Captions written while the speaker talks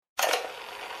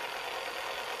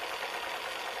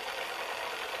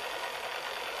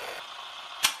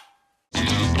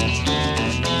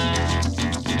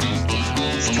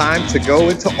time to go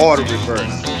into Auto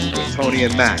Reverse with Tony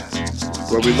and Max,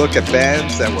 where we look at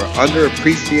bands that were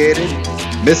underappreciated,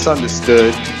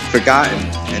 misunderstood, forgotten,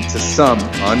 and to some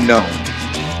unknown.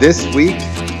 This week,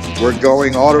 we're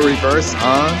going Auto Reverse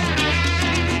on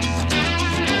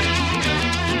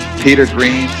Peter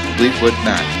Green's Fleetwood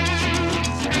Mac.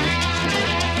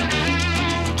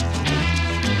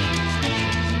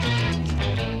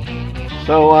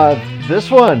 So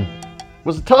this one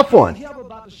was a tough one.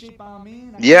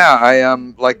 Yeah, I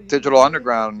like Digital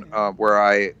Underground, where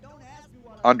I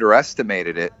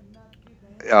underestimated it.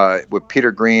 With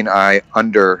Peter Green, I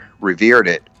under-revered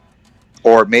it,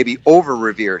 or maybe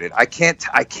over-revered it. I can't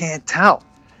tell.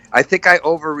 I think I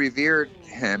over-revered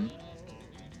him,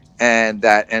 and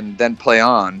then Play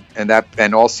On,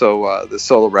 and also the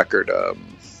solo record.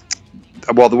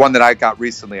 Well, the one that I got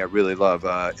recently, I really love,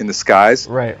 In the Skies.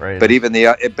 Right. But even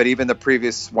the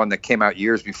previous one that came out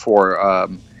years before,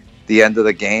 The End of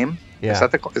the Game. Yeah.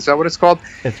 Is that what it's called?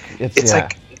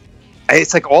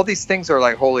 It's like all these things are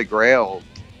like Holy Grail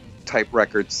type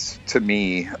records to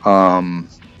me. And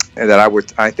that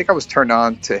I think I was turned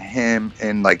on to him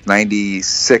in like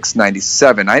 96,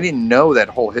 97. I didn't know that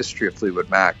whole history of Fleetwood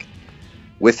Mac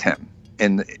with him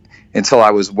until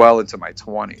I was well into my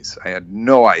 20s. I had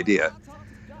no idea.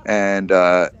 And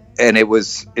it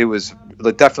was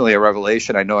definitely a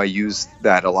revelation. I know I used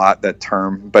that a lot, that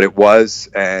term, but it was,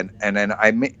 and then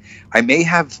I may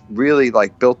have really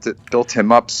like built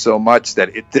him up so much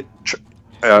that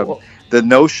the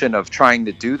notion of trying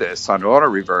to do this on Auto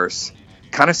Reverse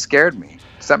kind of scared me.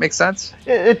 Does that make sense?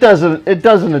 It doesn't. It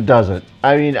doesn't.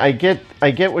 I mean, I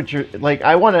get what you're like.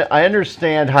 I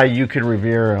understand how you could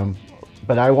revere him,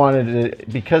 but I wanted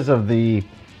to, because of the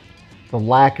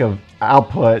lack of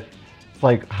output. It's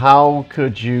like, how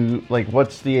could you, like,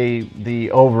 what's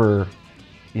the over,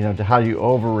 how you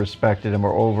over respected him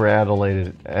or over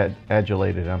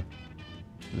adulated him,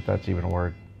 if that's even a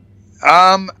word.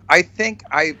 I think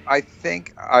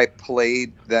I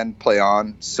played then Play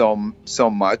On so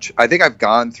much. I think I've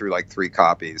gone through like 3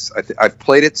 copies. I've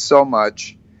played it so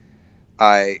much.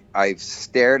 I've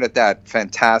stared at that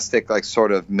fantastic, like,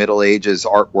 sort of Middle Ages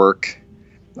artwork,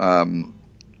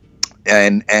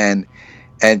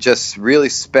 and just really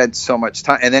spent so much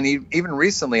time. And then even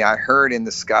recently, I heard In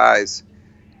the Skies.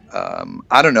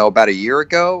 I don't know, about a year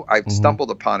ago, I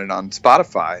stumbled upon it on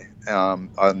Spotify,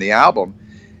 on the album,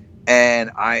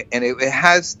 and it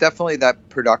has definitely that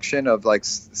production of like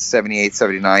 78,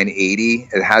 79, 80.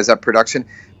 It has that production,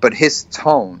 but his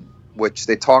tone, which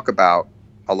they talk about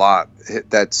a lot,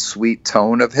 that sweet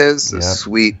tone of his, the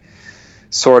sweet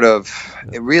sort of,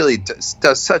 it really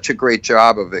does such a great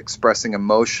job of expressing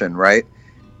emotion, right?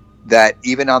 That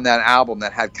even on that album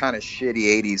that had kind of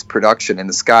shitty 80s production, In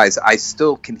the Skies, I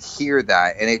still can hear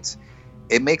that, and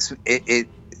it makes it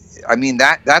I mean,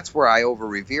 that's where I over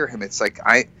revere him. It's like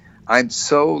I'm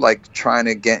so like trying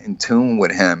to get in tune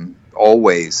with him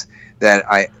always that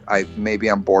I maybe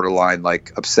I'm borderline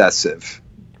like obsessive.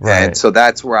 Right. And so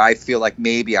that's where I feel like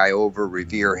maybe I over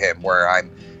revere him, where I'm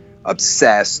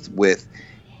obsessed with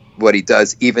what he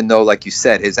does, even though, like you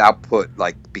said, his output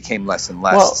like became less and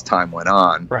less as time went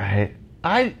on. Right.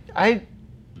 I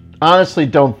honestly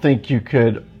don't think you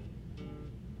could,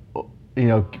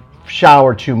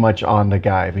 shower too much on the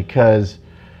guy, because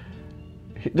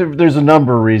there's a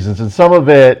number of reasons, and some of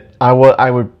it I was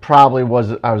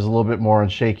a little bit more on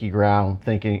shaky ground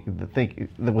thinking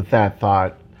with that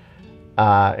thought,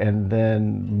 and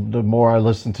then the more I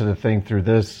listened to the thing through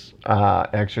this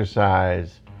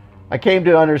exercise, I came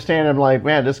to understand him like,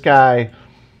 man, this guy,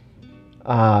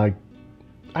 I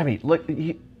mean, look,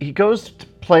 he goes to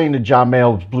playing the John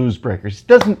Mayall's Blues Breakers.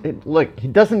 He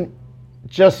doesn't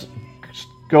just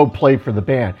go play for the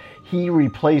band. He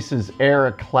replaces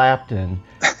Eric Clapton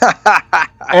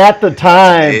at the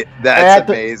time. That's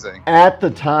amazing. At the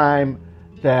time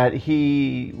that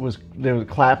the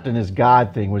Clapton is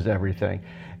God thing was everything.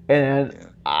 And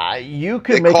you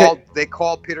could they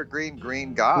called Peter Green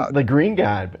Green God. The Green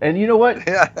God. And you know what?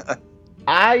 Yeah.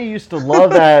 I used to love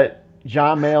that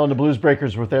John Mayall and the Blues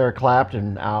Breakers with Eric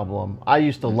Clapton album. I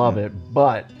used to love it.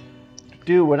 But,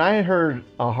 dude, when I heard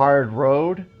A Hard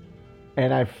Road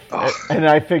and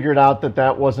I figured out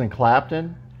that wasn't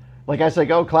Clapton, like I said,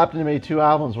 Clapton made 2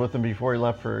 albums with him before he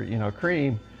left for,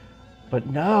 Cream. But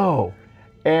no.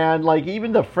 And like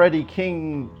even the Freddie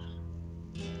King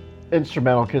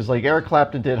instrumental, because like Eric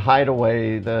Clapton did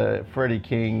Hideaway, the Freddie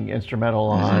King instrumental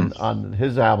on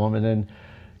his album, and then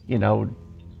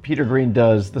Peter Green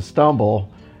does The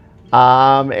Stumble,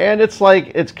 and it's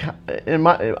like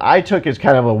I took it as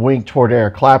kind of a wink toward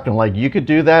Eric Clapton, like, you could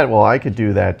do that, well, I could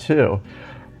do that too.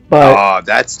 But oh,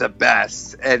 that's the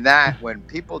best. And that when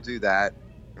people do that,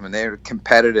 when they're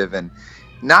competitive and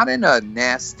not in a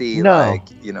nasty like,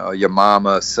 you know, your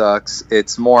mama sucks.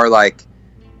 It's more like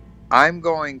I'm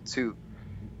going to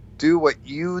do what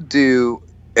you do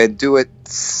and do it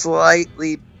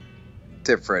slightly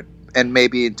different and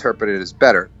maybe interpret it as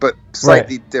better, but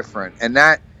slightly different. And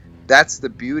that's the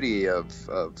beauty of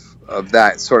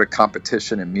that sort of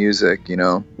competition in music, you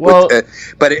know. Well,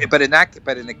 but in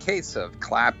the case of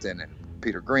Clapton and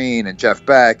Peter Green and Jeff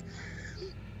Beck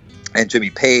and Jimmy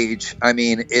Page, I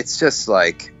mean, it's just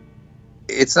like,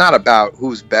 it's not about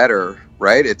who's better,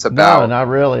 right? It's about not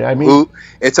really. I mean,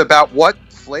 it's about what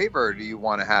flavor do you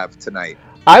want to have tonight.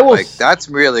 That's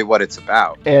really what it's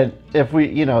about. And if we,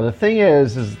 you know, the thing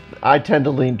is I tend to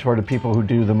lean toward the people who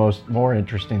do the more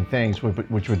interesting things,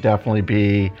 which would definitely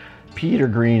be Peter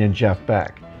Green and Jeff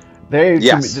Beck. They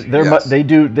go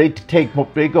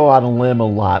out on a limb a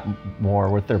lot more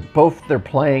with their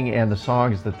playing and the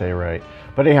songs that they write.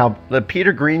 But anyhow, the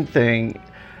Peter Green thing,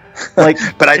 like,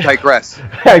 but I digress.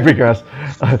 I digress.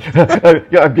 I'm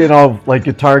getting all like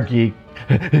guitar geek.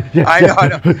 I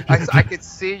know. I could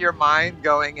see your mind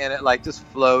going in it, like just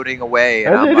floating away.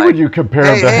 And then when you compare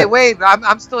hey, wait,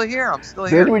 I'm still here.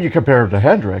 Then when you compare him to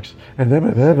Hendrix, and then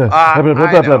I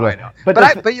know.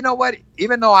 But you know what?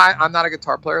 Even though I'm not a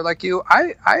guitar player like you,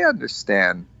 I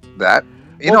understand that.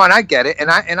 You know, and I get it,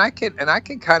 and I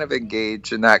can kind of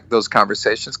engage in those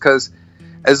conversations, because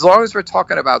as long as we're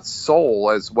talking about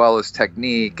soul as well as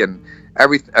technique and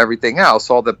everything else,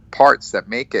 all the parts that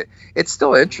make it, it's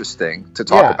still interesting to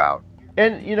talk about.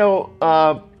 And you know,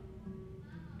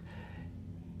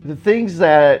 the things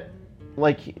that,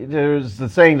 like, there's the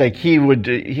saying, like,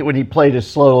 when he played his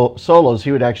solos,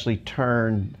 he would actually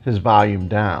turn his volume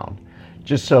down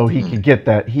just so he could get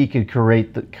that, he could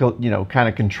create the, you know, kind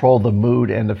of control the mood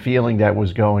and the feeling that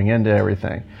was going into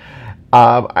everything.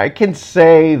 I can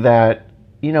say that,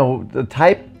 you know,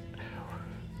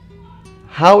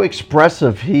 how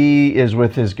expressive he is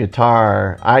with his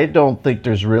guitar, I don't think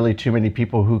there's really too many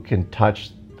people who can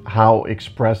touch how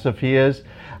expressive he is.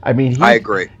 I mean, I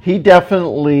agree. He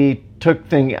definitely took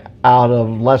thing out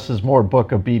of Less is More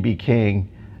book of B.B. King,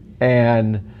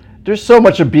 and there's so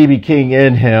much of B.B. King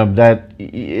in him that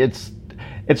it's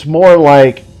more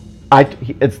like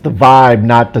it's the vibe,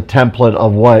 not the template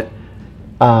of what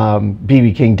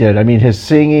B.B. King did. I mean, his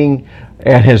singing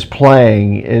and his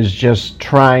playing is just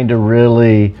trying to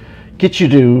really get you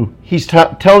to, he's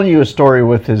telling you a story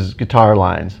with his guitar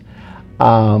lines.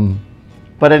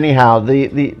 But anyhow,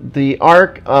 the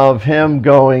arc of him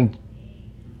going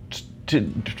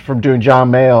from doing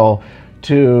John Mayall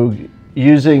to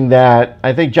using that,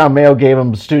 I think John Mayall gave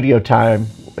him studio time,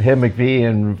 McVie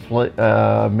and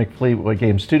Mick Fleetwood gave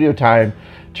him studio time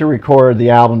to record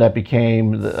the album that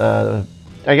became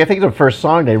I think the first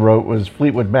song they wrote was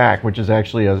Fleetwood Mac, which is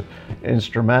actually an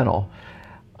instrumental.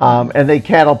 And they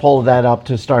catapulted that up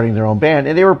to starting their own band.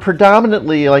 And they were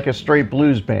predominantly like a straight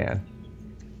blues band.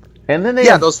 And then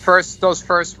those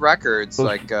first records,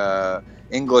 like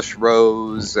English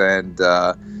Rose and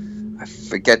I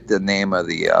forget the name of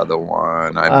the other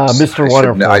one. Mr.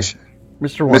 Wonderful.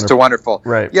 Mr. Wonderful.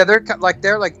 Right. Yeah, they're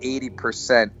like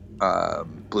 80%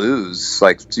 blues,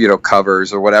 like, you know,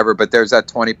 covers or whatever, but there's that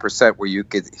 20% where you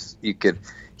could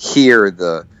hear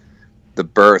the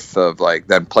birth of, like,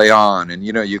 Then Play On, and,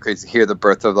 you know, you could hear the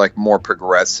birth of, like, more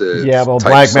progressive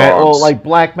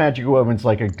Black Magic Woman's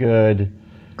like a good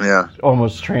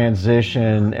almost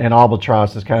transition, and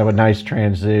Albatross is kind of a nice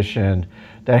transition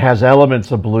that has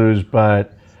elements of blues,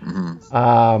 but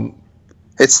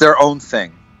it's their own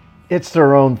thing. It's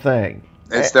their own thing.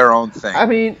 It's their own thing. I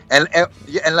mean, and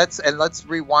let's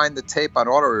rewind the tape on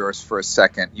Auto Reverse for a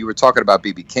second. You were talking about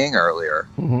B.B. King earlier.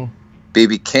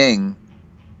 B.B. King,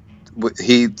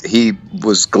 he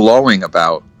was glowing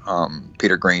about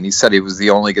Peter Green. He said he was the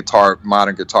only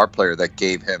modern guitar player that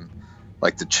gave him,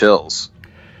 like, the chills.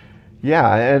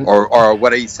 Yeah, and or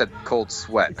what he said, cold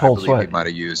sweat. Cold sweat. He might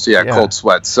have used. Yeah, cold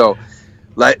sweat. So,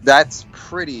 like, that's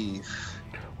pretty.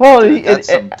 Well,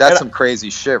 that's some crazy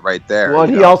shit right there. Well,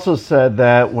 he also said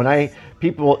that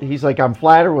he's like, I'm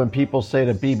flattered when people say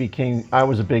to B.B. King, I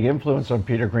was a big influence on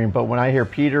Peter Green, but when I hear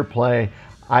Peter play,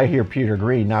 I hear Peter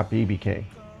Green, not B.B. King.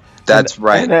 That's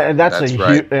right. And that's a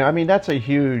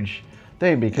huge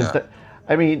thing, because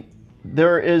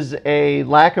there is a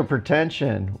lack of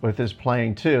pretension with his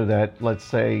playing too, that, let's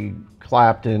say,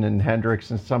 Clapton and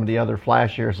Hendrix and some of the other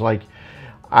flashiers, like,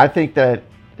 I think that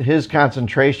his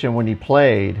concentration when he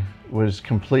played was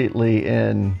completely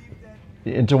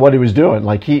into what he was doing.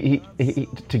 Like, he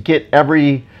to get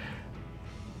every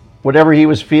whatever he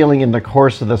was feeling in the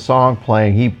course of the song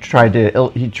playing, he tried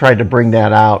to bring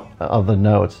that out of the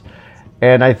notes.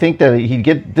 And I think that he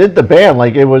did the band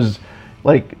like it was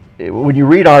like when you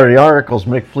read all the articles,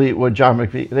 Mick Fleetwood, John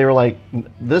McVie, they were like,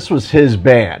 this was his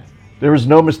band. There was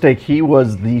no mistake. He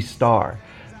was the star.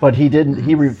 But he didn't.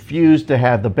 He refused to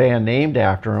have the band named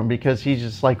after him because he's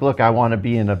just like, look, I want to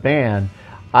be in a band.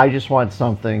 I just want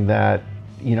something that,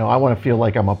 I want to feel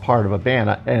like I'm a part of a band.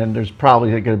 And there's probably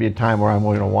going to be a time where I'm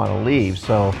going to want to leave.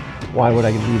 So why would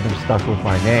I leave them stuck with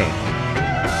my name?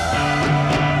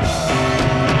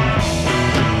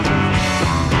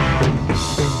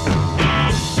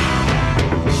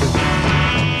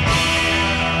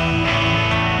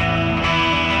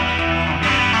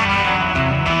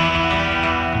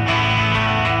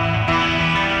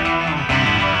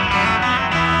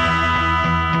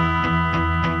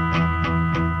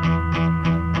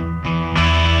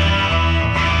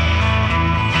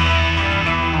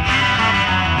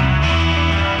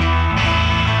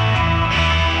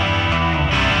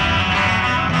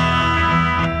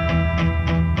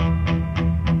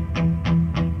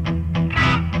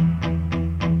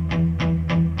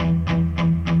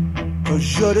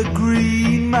 You're the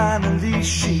green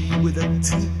Manalishi with a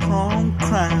two-pronged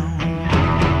crown.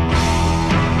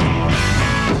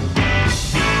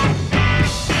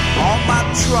 All my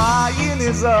trying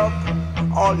is up,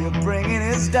 all you're bringing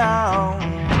is down.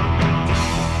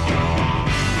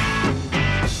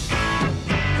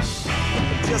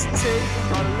 Just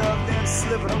taking my love, then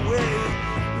slipping away,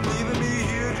 leaving me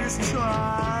here just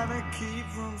trying to keep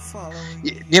from following.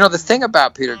 The thing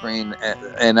about Peter Green,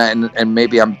 and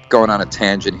maybe I'm going on a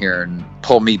tangent here, and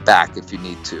pull me back if you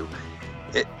need to.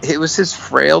 It was his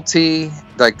frailty,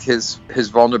 like his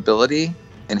vulnerability,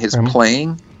 and his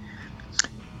playing,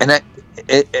 and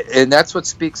that's what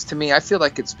speaks to me. I feel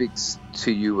like it speaks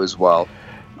to you as well.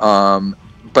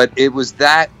 But it was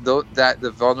that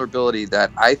the vulnerability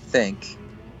that I think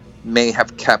may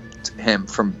have kept him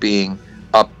from being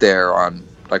up there on,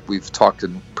 like we've talked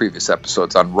in previous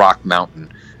episodes, on Rock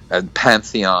Mountain and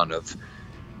pantheon of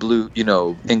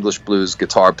English blues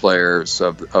guitar players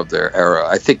of their era.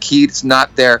 I think he's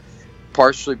not there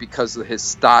partially because of his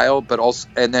style, but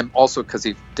also because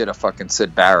he did a fucking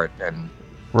Syd Barrett and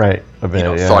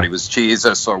thought he was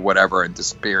Jesus or whatever and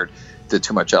disappeared, did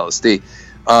too much LSD.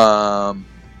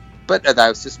 But that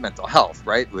was just mental health,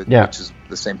 right? Which is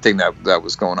the same thing that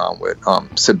was going on with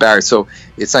Syd Barrett. So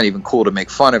it's not even cool to make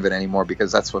fun of it anymore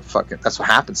because that's what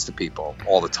happens to people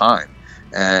all the time.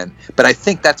 But I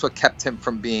think that's what kept him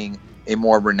from being a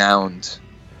more renowned,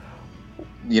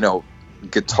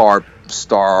 guitar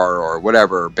star or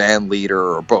whatever, band leader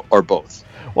or both.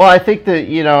 Well, I think that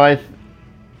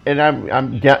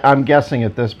I'm guessing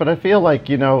at this, but I feel like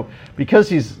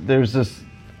because there's this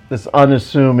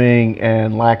unassuming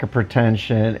and lack of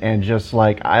pretension and just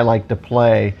like I like to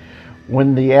play.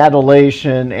 When the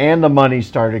adulation and the money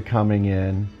started coming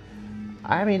in,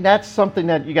 I mean, that's something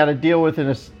that you got to deal with,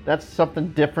 and that's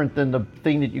something different than the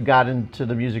thing that you got into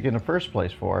the music in the first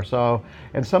place for. So,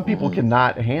 and some people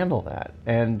cannot handle that.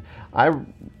 And I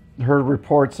heard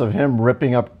reports of him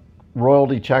ripping up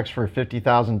royalty checks for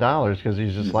 $50,000 because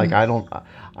he's just like,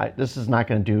 this isn't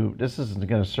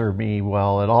going to serve me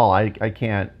well at all. I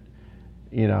can't.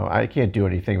 I can't do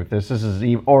anything with this. This is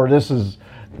evil, or this is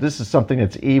something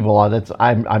that's evil.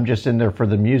 I'm just in there for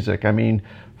the music. I mean,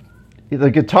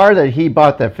 the guitar that he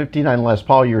bought, that 59 Les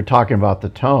Paul, you were talking about the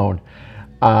tone,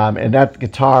 and that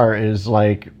guitar is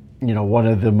like one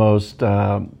of the most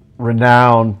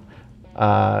renowned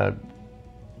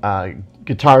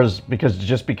guitars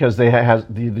because they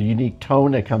have the unique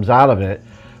tone that comes out of it,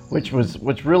 which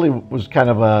really was kind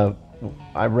of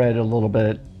I read a little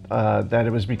bit. That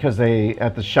it was because they,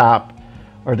 at the shop,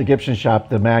 or the Gibson shop,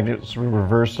 the magnets were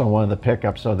reversed on one of the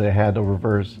pickups, so they had to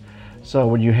reverse. So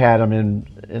when you had them in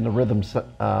the rhythm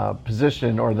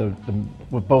position, or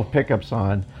with both pickups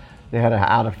on, they had an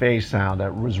out-of-phase sound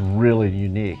that was really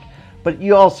unique. But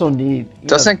you also need...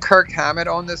 Doesn't Kirk Hammett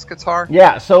own this guitar?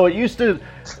 Yeah, so it used to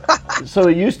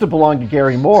belong to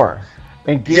Gary Moore.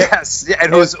 And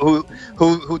who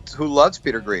loves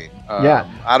Peter Green.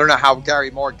 I don't know how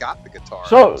Gary Moore got the guitar.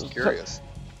 So, I'm curious.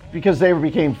 Because they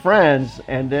became friends,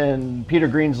 and then Peter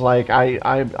Green's like,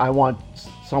 I want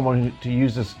someone to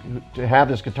use this, to have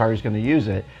this guitar who's going to use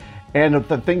it. And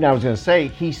the thing that I was going to say,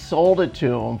 he sold it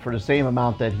to him for the same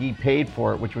amount that he paid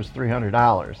for it, which was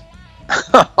 $300.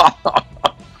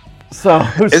 So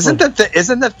isn't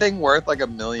the thing worth like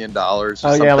 $1 million or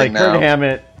something? Oh yeah, like now? Kirk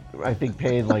Hammett, I think,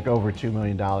 paid like over $2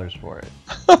 million for it.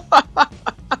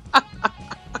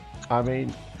 I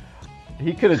mean,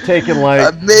 He could have taken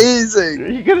like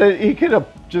amazing. He could have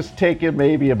just taken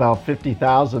maybe about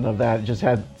 50,000 of that and just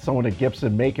had someone at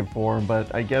Gibson make it for him.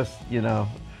 But I guess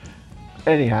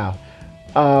anyhow.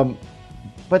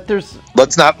 But there's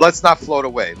let's not float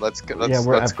away. Let's ground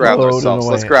ourselves.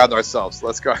 Let's ground ourselves.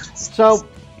 So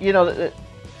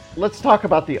let's talk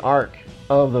about the arc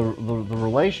of the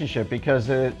relationship, because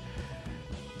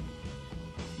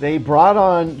they brought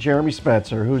on Jeremy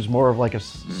Spencer, who's more of like a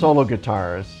solo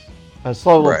guitarist, a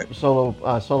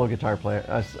solo guitar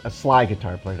player, a slide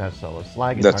guitar player, not solo,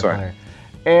 slide guitar player,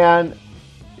 and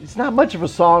he's not much of a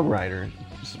songwriter,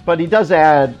 but he does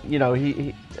add,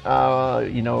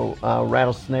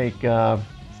 Rattlesnake,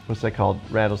 what's that called?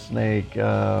 Rattlesnake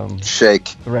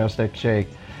Shake. Rattlesnake Shake.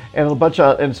 And a bunch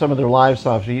of, and some of their live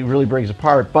stuff, he really brings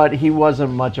apart, but he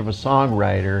wasn't much of a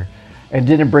songwriter and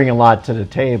didn't bring a lot to the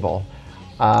table.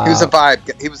 He was a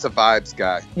vibes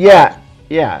guy. Yeah.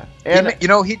 And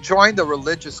he joined a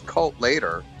religious cult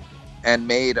later and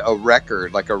made a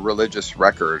record, like a religious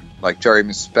record, like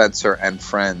Jeremy Spencer and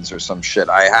Friends or some shit.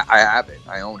 I have it.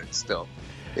 I own it still.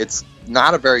 It's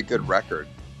not a very good record.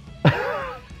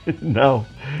 No,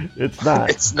 it's not.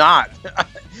 It's not.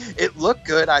 It looked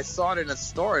good. I saw it in a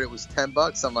store and it was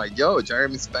 $10. I'm like, yo,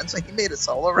 Jeremy Spencer, he made a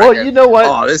solo record. Well, you know what?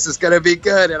 Oh, this is going to be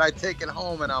good. And I take it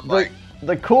home and I'm like...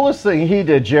 The coolest thing he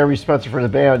did, Jeremy Spencer, for the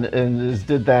band, is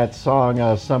did that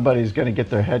song, Somebody's Gonna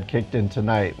Get Their Head Kicked In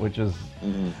Tonight, which is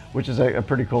a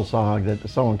pretty cool song that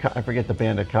someone, I forget the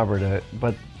band that covered it,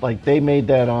 but like they made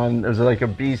that on, it was like a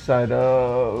B-side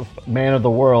of Man of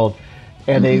the World,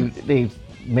 and they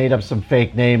made up some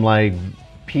fake name like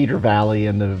Peter Valley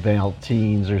and the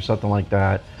Valtines or something like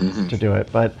that to do it.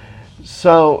 But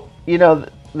so,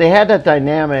 they had that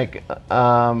dynamic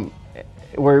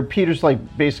where Peter's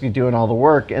like basically doing all the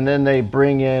work, and then they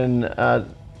bring in,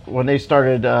 when they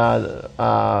started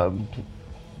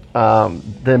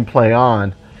Then Play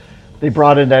On, they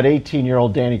brought in that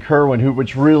 18-year-old Danny Kerwin,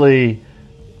 which really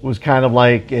was kind of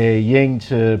like a yin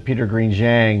to Peter Green's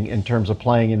yang in terms of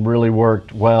playing, and really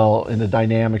worked well in the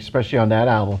dynamic, especially on that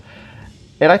album.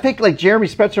 And I think like Jeremy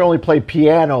Spencer only played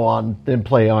piano on Then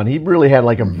Play On. He really had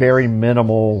like a very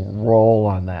minimal role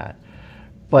on that.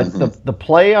 But the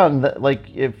play on like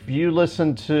if you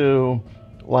listen to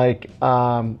like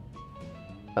their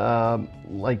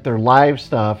live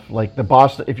stuff, like the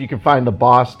Boston, if you can find the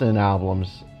Boston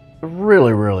albums,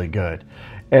 really, really good.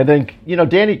 And then,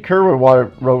 Danny Kerwin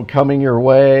wrote Coming Your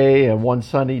Way and One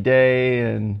Sunny Day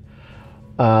and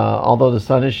Although the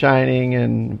Sun is Shining.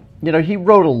 And, he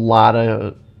wrote a lot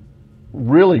of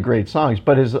really great songs,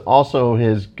 but his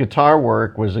guitar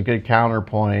work was a good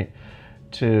counterpoint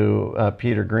to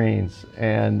Peter Green's.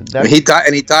 And he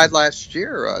died last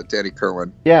year, Danny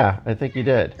Kerwin. Yeah, I think he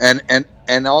did.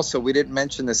 And also, we didn't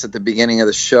mention this at the beginning of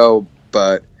the show,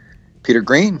 but Peter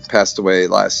Green passed away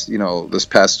this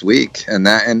past week, and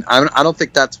I don't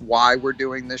think that's why we're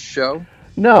doing this show.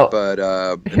 No, but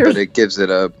it gives it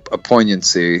a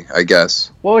poignancy, I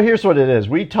guess. Well, here's what it is.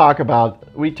 We talked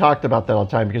about that all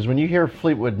the time, because when you hear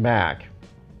Fleetwood Mac,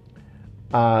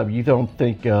 you don't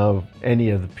think of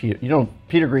any of the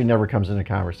Peter Green never comes into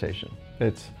conversation.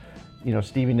 It's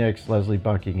Stevie Nicks, Leslie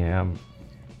Buckingham,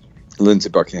 Lindsey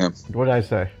Buckingham. What did I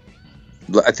say?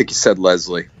 I think you said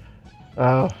Leslie.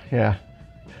 Oh yeah,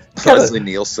 Leslie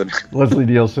Nielsen. Leslie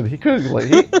Nielsen. He could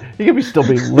still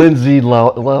be Lindsay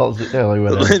Lohan.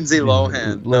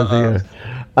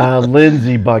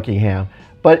 Lindsey Buckingham.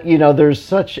 But there's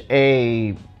such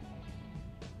a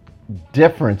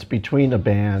difference between the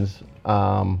bands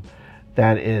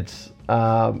that it's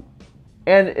and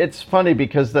it's funny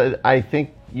because I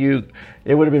think it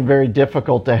would have been very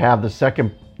difficult to have the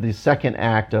second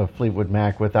act of Fleetwood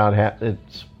Mac without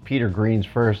it's Peter Green's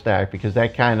first act, because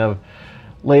that kind of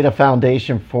laid a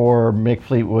foundation for Mick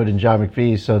Fleetwood and John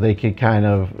McVie, so they could kind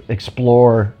of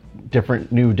explore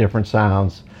different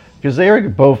sounds, because they are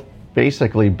both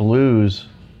basically blues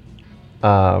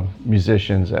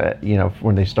musicians,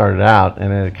 when they started out,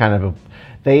 and it kind of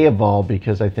they evolved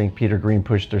because I think Peter Green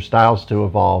pushed their styles to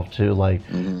evolve to like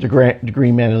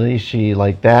Degree Manalishi.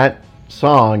 Like that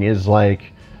song is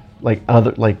like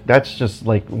that's just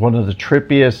like one of the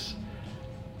trippiest,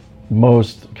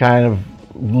 most kind of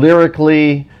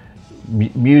lyrically,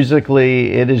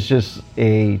 musically, it is just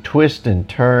a twist and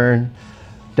turn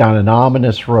down an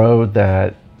ominous road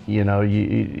that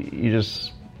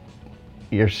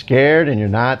you're scared and you're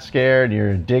not scared,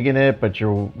 you're digging it, but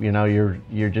you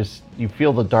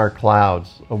feel the dark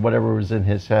clouds of whatever was in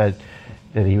his head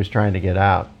that he was trying to get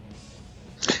out.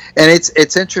 And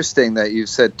it's interesting that you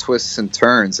said twists and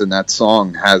turns, and that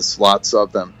song has lots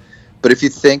of them. But if you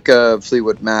think of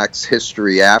Fleetwood Mac's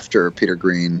history after Peter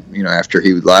Green, after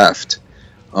he left,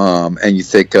 and you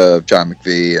think of John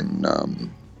McVie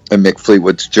and Mick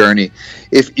Fleetwood's journey,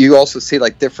 if you also see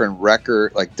like different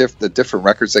the different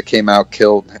records that came out,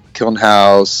 Kiln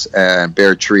House and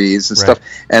Bare Trees and stuff,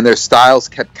 and their styles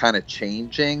kept kind of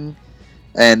changing.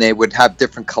 And they would have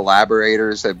different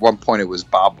collaborators. At one point, it was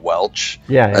Bob Welch.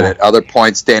 Yeah. And at other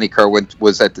points, Danny Kerwin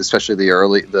was especially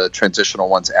the transitional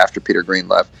ones after Peter Green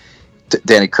left.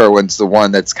 Danny Kerwin's the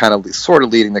one that's kind of sort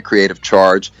of leading the creative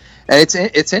charge. And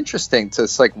it's interesting to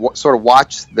sort of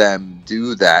watch them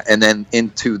do that, and then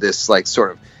into this like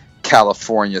sort of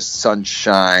California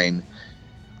sunshine,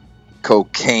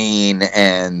 cocaine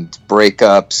and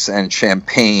breakups and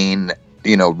champagne.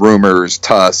 Rumors,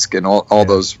 Tusk, and all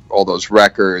those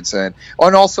records, and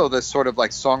also the sort of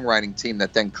like songwriting team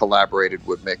that then collaborated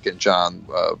with Mick and John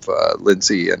of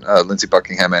Lindsey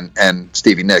Buckingham and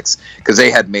Stevie Nicks, because they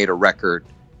had made a record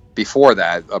before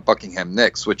that, Buckingham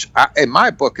Nicks, which in my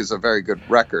book is a very good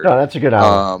record. No, that's a good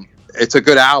album. It's a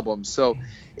good album. So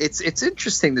it's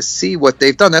interesting to see what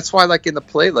they've done. That's why, like in the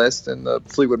playlist, in the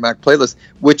Fleetwood Mac playlist,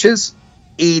 which is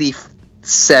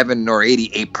 87 or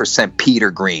 88% Peter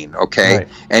Green, okay? Right.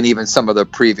 And even some of the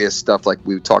previous stuff, like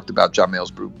we talked about John Mayall's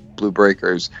Blues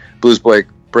Breakers,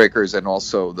 and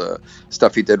also the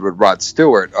stuff he did with Rod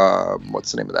Stewart.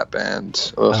 What's the name of that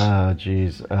band?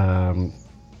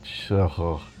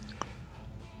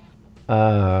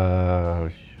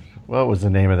 What was the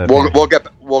name of that band?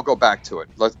 We'll go back to it.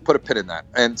 Let's put a pin in that.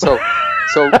 And so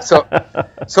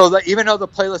even though the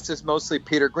playlist is mostly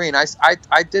Peter Green,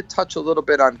 I did touch a little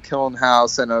bit on Kiln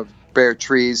House and a Bare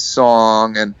Trees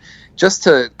song, and just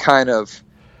to kind of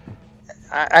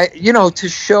to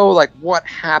show like what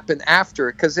happened after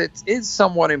it, because it is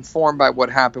somewhat informed by what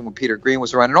happened when Peter Green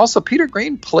was around. And also Peter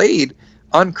Green played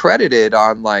uncredited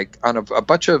on a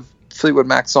bunch of Fleetwood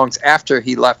Mac songs after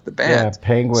he left the band. Yeah,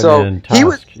 Penguin and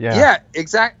Tusk.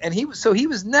 Exactly. And he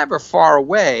was never far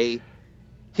away.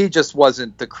 He just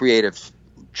wasn't the creative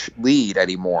lead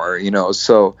anymore,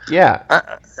 So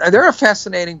yeah, they're a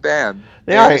fascinating band.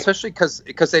 They are, especially because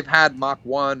they've had Mach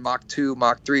 1, Mach 2,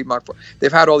 Mach 3, Mach 4.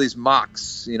 They've had all these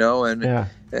Machs, and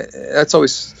that's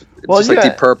always like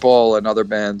Deep Purple and other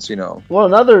bands, Well,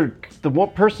 the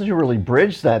one person who really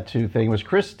bridged that two thing was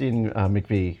Christine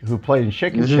McVie, who played in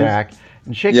Chicken Shack.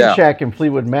 And Chicken Shack and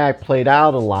Fleetwood Mac played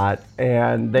out a lot,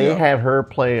 and they had her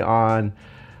play on.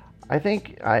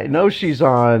 I know she's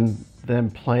on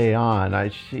them Play On. I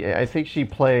think she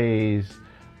plays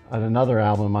on another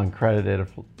album uncredited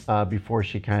before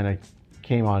she kind of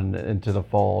came on into the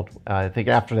fold. I think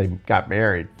after they got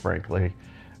married, frankly,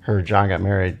 her and John got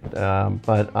married.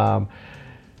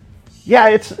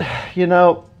 It's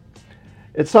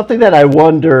it's something that I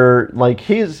wonder. Like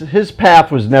his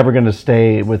path was never going to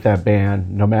stay with that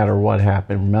band, no matter what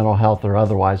happened, mental health or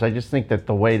otherwise. I just think that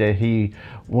the way that he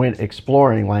went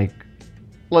exploring, like,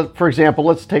 for example,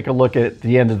 let's take a look at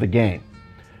The End of the Game,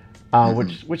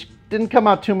 which didn't come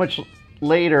out too much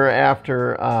later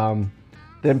after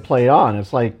Then Play On.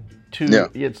 It's like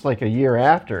it's like a year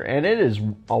after, and it is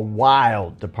a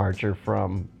wild departure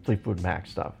from Fleetwood Mac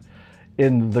stuff.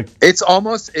 It's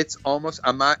almost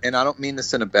I'm not, and I don't mean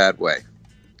this in a bad way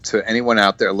to anyone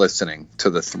out there listening, to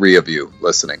the three of you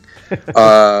listening.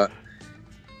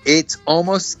 It's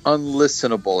almost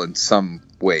unlistenable in some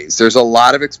ways. There's a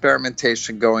lot of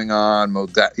experimentation going on,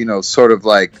 sort of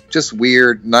like just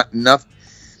weird, not enough.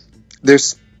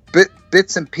 There's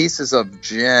bits and pieces of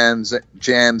jams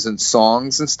and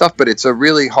songs and stuff, but it's a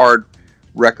really hard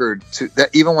record that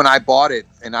even when I bought it,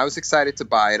 and I was excited to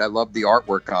buy it, I loved the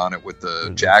artwork on it with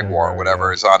the Jaguar or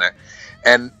whatever is on it,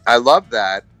 and I love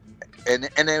that, and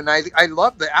then I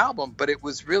love the album, but it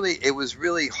was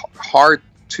really hard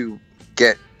to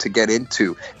get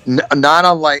into. Not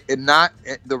unlike, and not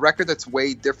the record that's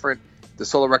way different. The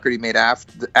solo record he made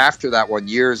after that one,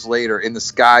 years later, In the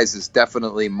Skies, is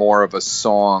definitely more of a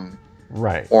song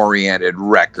oriented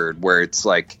record, where it's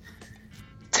like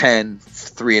 10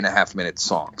 3.5-minute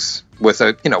songs with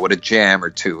a jam or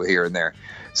two here and there.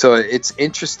 So it's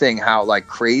interesting how like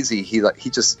crazy he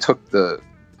just took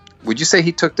would you say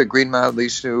he took the Green Mountain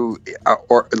Leisure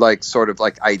or like sort of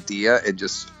like idea and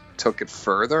just took it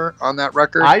further on that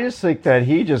record? I just think that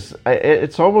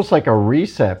it's almost like a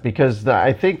reset, because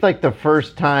I think like the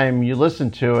first time you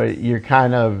listen to it, you're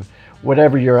kind of,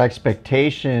 whatever your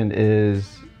expectation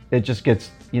is, it just gets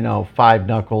 5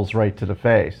 knuckles right to the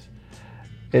face.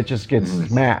 It just gets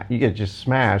smashed. You get just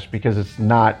smashed because it's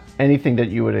not anything that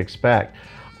you would expect.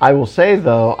 I will say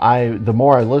though, the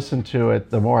more I listen to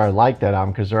it, the more I like that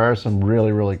album, because there are some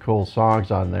really, really cool songs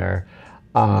on there.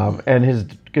 And his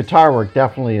guitar work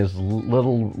definitely is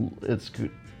it's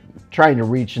trying to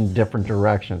reach in different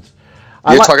directions.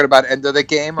 You're talking about End of the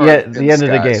Game? Or Yeah, the End of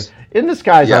the Game. In the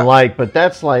Skies Yeah. I like, but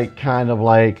that's like kind of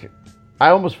like, I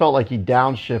almost felt like he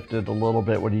downshifted a little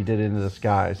bit when he did Into the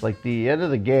Skies. Like the End of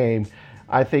the Game,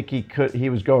 I think he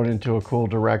was going into a cool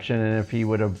direction, and if he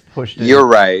would have pushed it, You're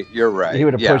right. He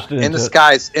would have pushed it In the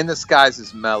Skies. In the Skies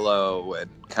is mellow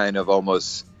and kind of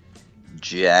almost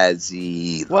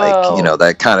jazzy, like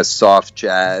that kind of soft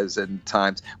jazz and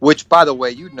times. Which, by the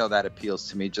way, that appeals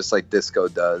to me just like disco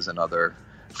does and other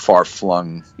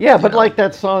far-flung. Yeah, but like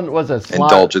that song was a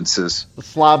indulgences.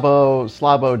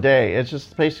 Slabo Day. It's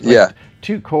just basically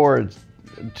two chords.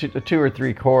 Two or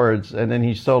three chords, and then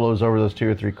he solos over those 2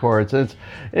 or 3 chords.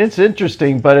 It's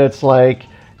interesting, but it's like,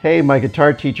 hey, my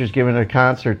guitar teacher's giving a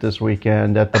concert this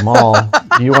weekend at the mall.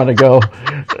 Do you want to go?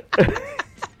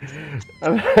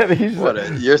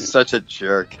 You're such a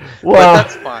jerk. Well,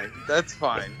 but that's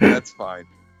fine.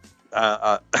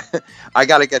 I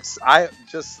gotta get. I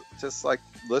just like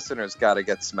listeners gotta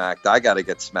get smacked. I gotta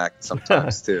get smacked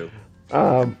sometimes too.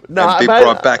 No, and be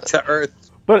brought back to earth.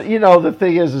 But the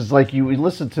thing is like you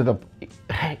listen to the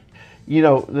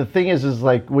thing is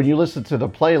like when you listen to the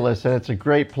playlist, and it's a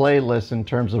great playlist in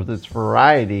terms of its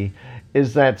variety,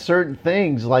 is that certain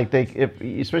things like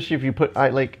especially if you put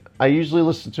I usually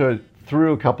listen to it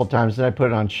through a couple times, then I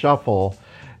put it on shuffle,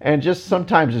 and just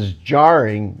sometimes it's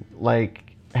jarring,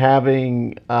 like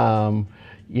having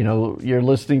you're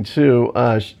listening to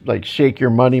like Shake Your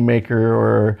Moneymaker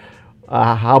or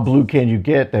How Blue Can You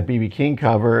Get, that B.B. King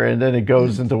cover, and then it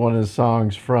goes into one of the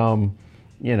songs from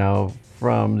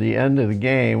the End of the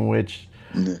Game, which,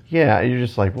 you're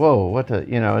just like, whoa, what the,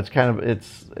 it's kind of,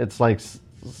 it's like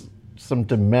some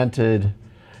demented,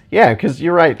 because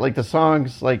you're right, like the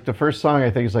songs, like the first song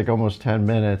I think is like almost 10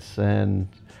 minutes, and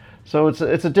so it's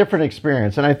a different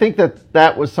experience, and I think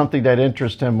that was something that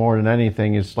interested him more than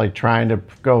anything, is like trying to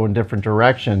go in different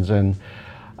directions. And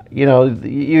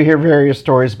you hear various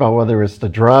stories about whether it's the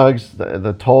drugs,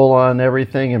 the toll on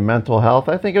everything, and mental health.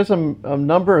 I think it was a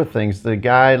number of things. The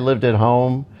guy lived at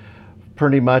home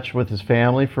pretty much with his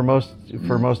family for most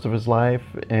of his life,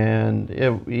 and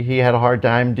he had a hard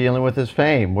time dealing with his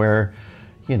fame, where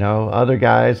other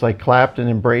guys like Clapton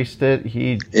embraced it.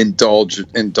 He indulged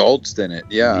in it.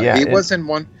 He wasn't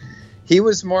one. He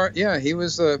was more. He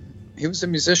was a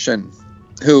musician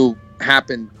who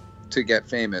happened to get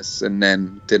famous and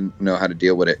then didn't know how to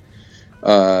deal with it,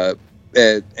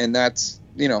 and that's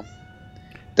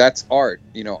that's art.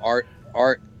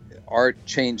 Art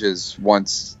changes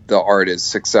once the art is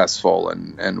successful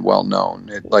and well known.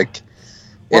 It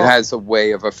has a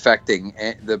way of affecting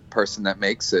the person that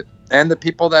makes it and the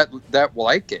people that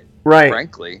like it, right?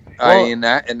 Frankly, I mean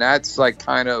that's like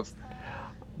kind of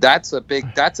that's a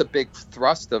big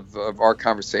thrust of our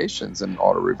conversations in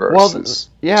Auto Reverse.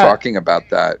 Talking about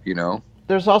that,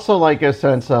 There's also like a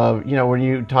sense of, when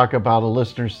you talk about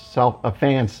a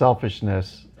fan's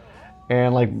selfishness,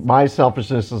 and like my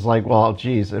selfishness is like, well,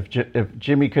 geez, if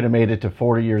Jimmy could have made it to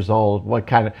 40 years old, what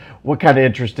kind of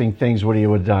interesting things would he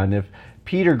have done? If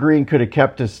Peter Green could have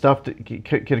kept his stuff,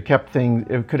 could have kept things,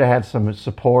 it could have had some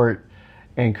support,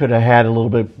 and could have had a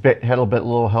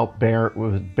little help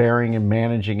with bearing and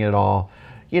managing it all.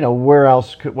 What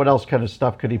else kind of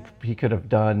stuff could he could have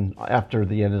done after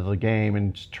the End of the Game,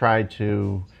 and just tried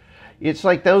to. It's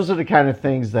like those are the kind of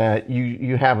things that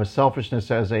you have a selfishness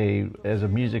as a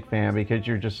music fan, because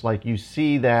you're just like, you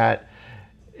see that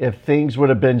if things would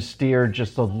have been steered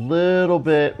just a little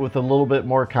bit with a little bit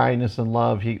more kindness and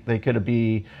love, they could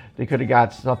have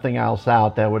got something else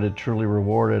out that would have truly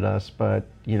rewarded us. But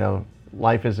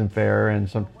life isn't fair, and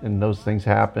those things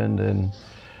happened, and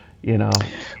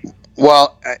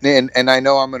Well, and I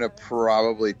know I'm going to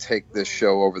probably take this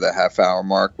show over the half-hour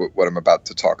mark with what I'm about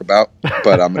to talk about,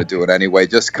 but I'm going to do it anyway,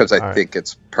 just because I think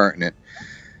it's pertinent.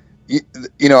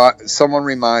 Someone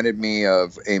reminded me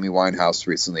of Amy Winehouse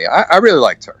recently. I really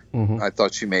liked her. Mm-hmm. I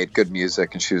thought she made good music,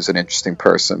 and she was an interesting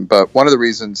person. But one of the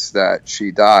reasons that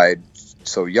she died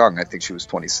so young, I think she was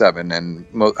 27, and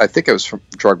I think it was from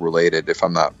drug-related, if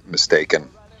I'm not mistaken.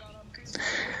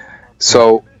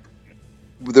 So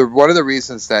one of the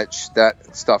reasons that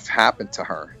stuff happened to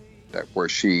her, where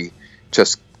she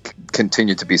just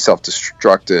continued to be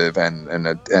self-destructive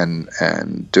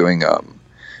and doing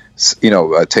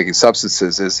taking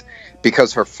substances, is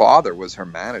because her father was her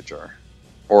manager,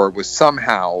 or was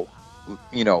somehow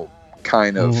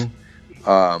kind of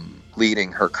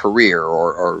leading her career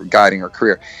or guiding her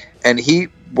career, and he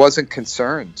wasn't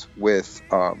concerned with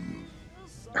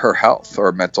her health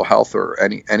or mental health or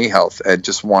any health, and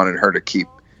just wanted her to keep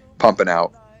pumping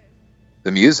out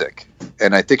the music.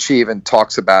 And I think she even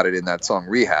talks about it in that song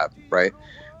Rehab, right?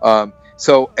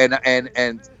 So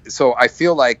I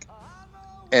feel like,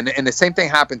 and the same thing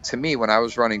happened to me when I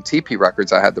was running TP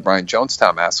Records. I had the Brian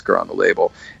Jonestown Massacre on the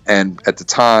label, and at the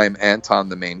time, Anton,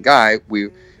 the main guy, we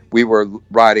were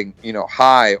riding,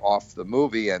 high off the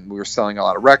movie, and we were selling a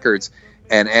lot of records,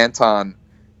 and Anton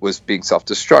was being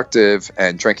self-destructive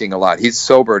and drinking a lot. He's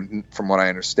sober from what I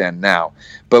understand now,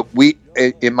 but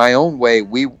in my own way,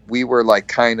 we were like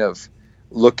kind of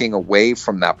looking away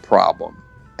from that problem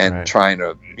and trying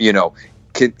to,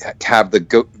 have the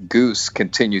goose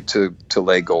continue to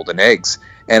lay golden eggs.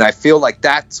 And I feel like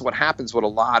that's what happens with a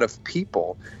lot of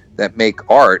people that make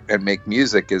art and make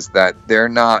music, is that they're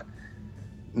not,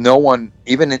 no one,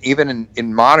 even in the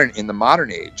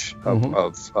modern age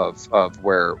of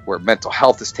where mental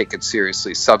health is taken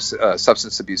seriously,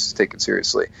 substance abuse is taken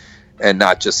seriously, and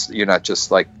you're not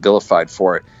just like vilified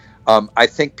for it. I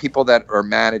think people that are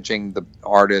managing the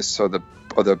artists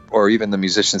or even the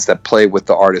musicians that play with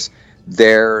the artists,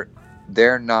 they're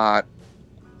not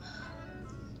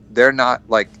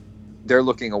like, they're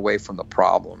looking away from the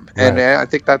problem. Right. And I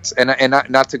think that's, and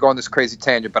not to go on this crazy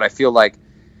tangent, but I feel like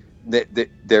it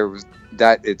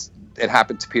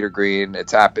happened to Peter Green,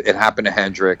 it happened to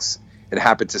Hendrix, it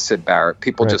happened to Syd Barrett.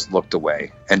 People just looked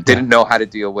away and didn't know how to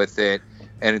deal with it.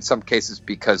 And in some cases,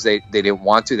 because they didn't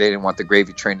want the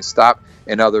gravy train to stop.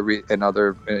 In other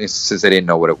instances, they didn't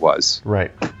know what it was.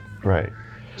 Right.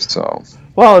 So,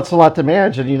 well, it's a lot to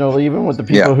manage, and even with the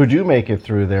people who do make it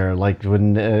through there, like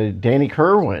when Danny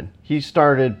Kerwin, he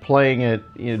started playing at,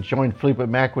 joined Fleetwood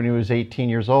Mac when he was 18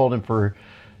 years old, and for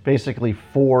basically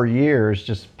 4 years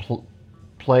just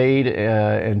played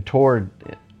and toured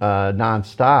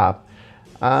nonstop.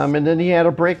 And then he had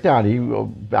a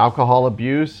breakdown. Alcohol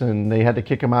abuse, and they had to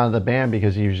kick him out of the band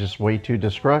because he was just way too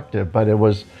destructive. But it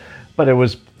was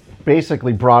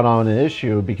basically brought on an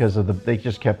issue because they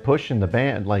just kept pushing the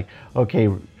band. Like, okay,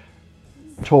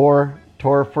 tour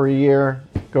for a year,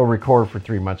 go record for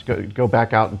 3 months, go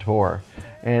back out and tour,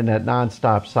 and that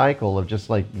nonstop cycle of just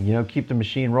like, keep the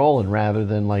machine rolling rather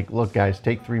than like, look guys,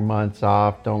 take 3 months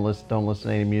off, don't listen to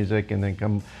any music, and then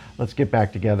come. Let's get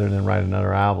back together and then write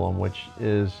another album, which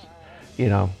is,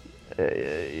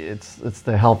 it's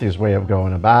the healthiest way of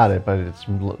going about it. But it's,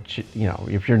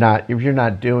 if you're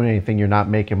not doing anything, you're not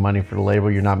making money for the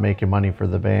label, you're not making money for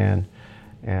the band,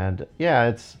 and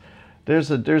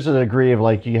there's a degree of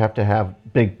like, you have to have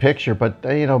big picture, but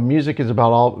music is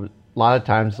about a lot of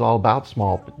times it's all about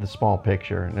the small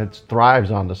picture, and it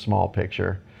thrives on the small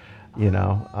picture. I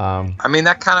mean,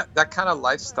 that kind of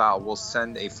lifestyle will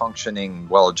send a functioning,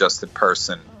 well-adjusted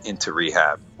person into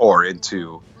rehab or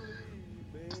into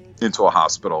a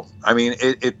hospital. I mean,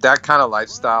 that kind of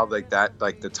lifestyle, like that,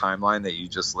 like the timeline that you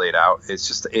just laid out, it's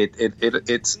just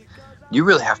it's you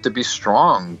really have to be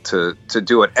strong to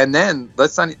do it. And then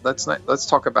let's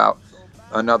talk about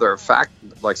another fact,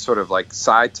 like sort of like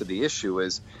side to the issue,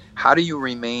 is how do you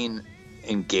remain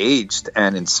engaged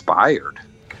and inspired?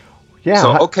 Yeah.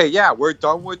 So, okay, we're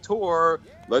done with tour.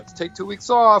 Let's take 2 weeks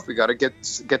off. We got to get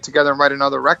together and write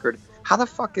another record. How the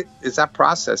fuck is that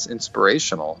process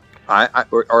inspirational?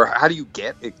 Or how do you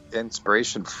get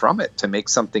inspiration from it to make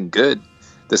something good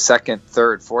the second,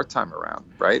 third, fourth time around,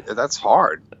 right? That's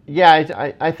hard.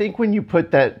 Yeah, I think when you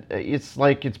put that, it's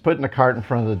like it's putting the cart in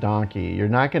front of the donkey. You're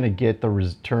not going to get the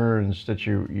returns that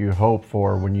you hope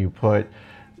for when you put,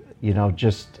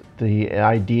 just the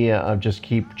idea of just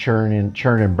keep churn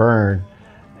and burn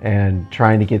and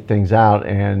trying to get things out,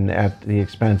 and at the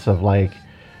expense of like,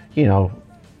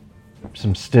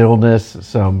 some stillness,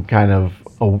 some kind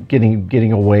of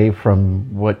getting away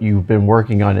from what you've been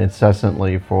working on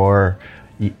incessantly for,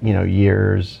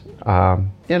 years. The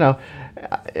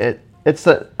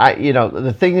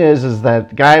thing is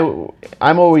that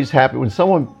I'm always happy when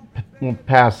someone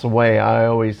passes away.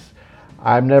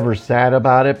 I'm never sad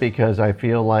about it because I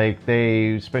feel like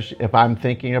especially if I'm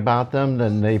thinking about them,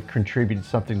 then they've contributed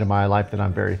something to my life that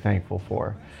I'm very thankful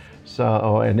for.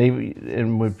 So,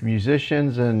 and with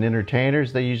musicians and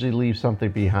entertainers, they usually leave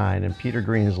something behind. And Peter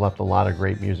Green has left a lot of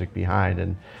great music behind,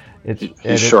 and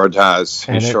he sure has.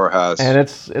 And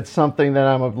it's something that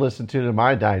I'm going to listen to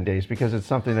my dying days because it's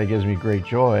something that gives me great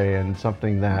joy and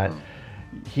something that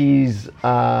he's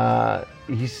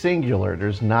singular.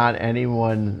 There's not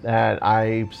anyone that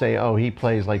I say, oh, he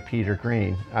plays like Peter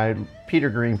Green. Peter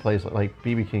Green plays like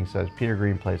B.B. King says. Peter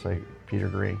Green plays like Peter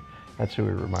Green. That's who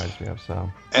it reminds me of. So,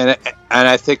 and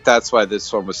I think that's why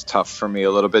this one was tough for me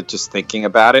a little bit, just thinking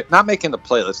about it. Not making the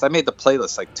playlist. I made the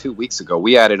playlist like 2 weeks ago.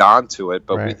 We added on to it,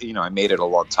 but right. I made it a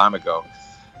long time ago.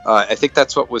 I think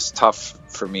that's what was tough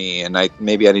for me, and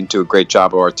maybe I didn't do a great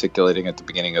job of articulating at the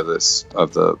beginning of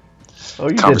the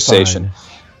conversation. Did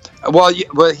fine. Well,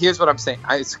 here's what I'm saying.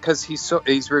 It's because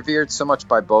he's revered so much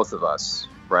by both of us,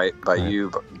 right? By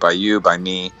you, by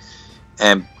me,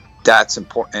 and that's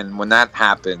important. And when that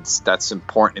happens, that's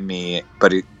important to me.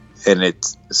 But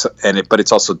it's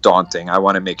also daunting. I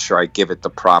want to make sure I give it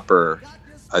the proper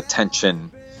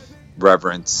attention,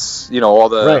 reverence. All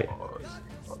the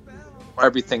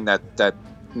everything that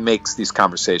makes these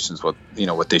conversations what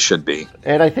they should be.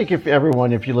 And I think if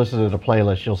you listen to the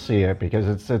playlist, you'll see it,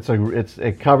 because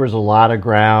it covers a lot of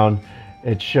ground.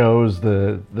 It shows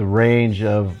the range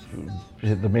of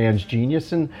the man's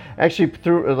genius, and actually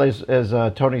through, as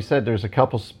Tony said, there's a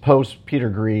couple post Peter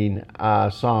Green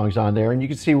songs on there, and you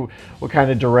can see what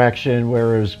kind of direction,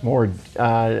 where it was more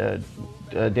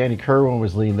Danny Kerwin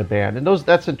was leading the band, and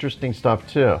that's interesting stuff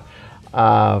too.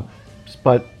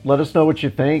 But let us know what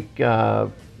you think.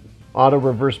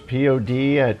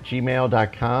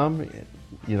 autoreversepod@gmail.com.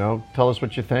 Tell us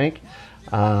what you think.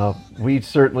 We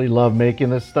certainly love making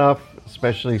this stuff,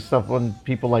 especially stuff on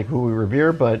people like who we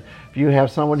revere. But if you have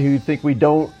someone who you think we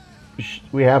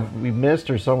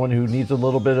missed, or someone who needs a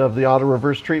little bit of the auto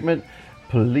reverse treatment,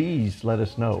 please let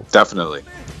us know. Definitely.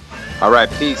 All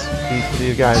right, peace. Peace to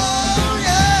you guys.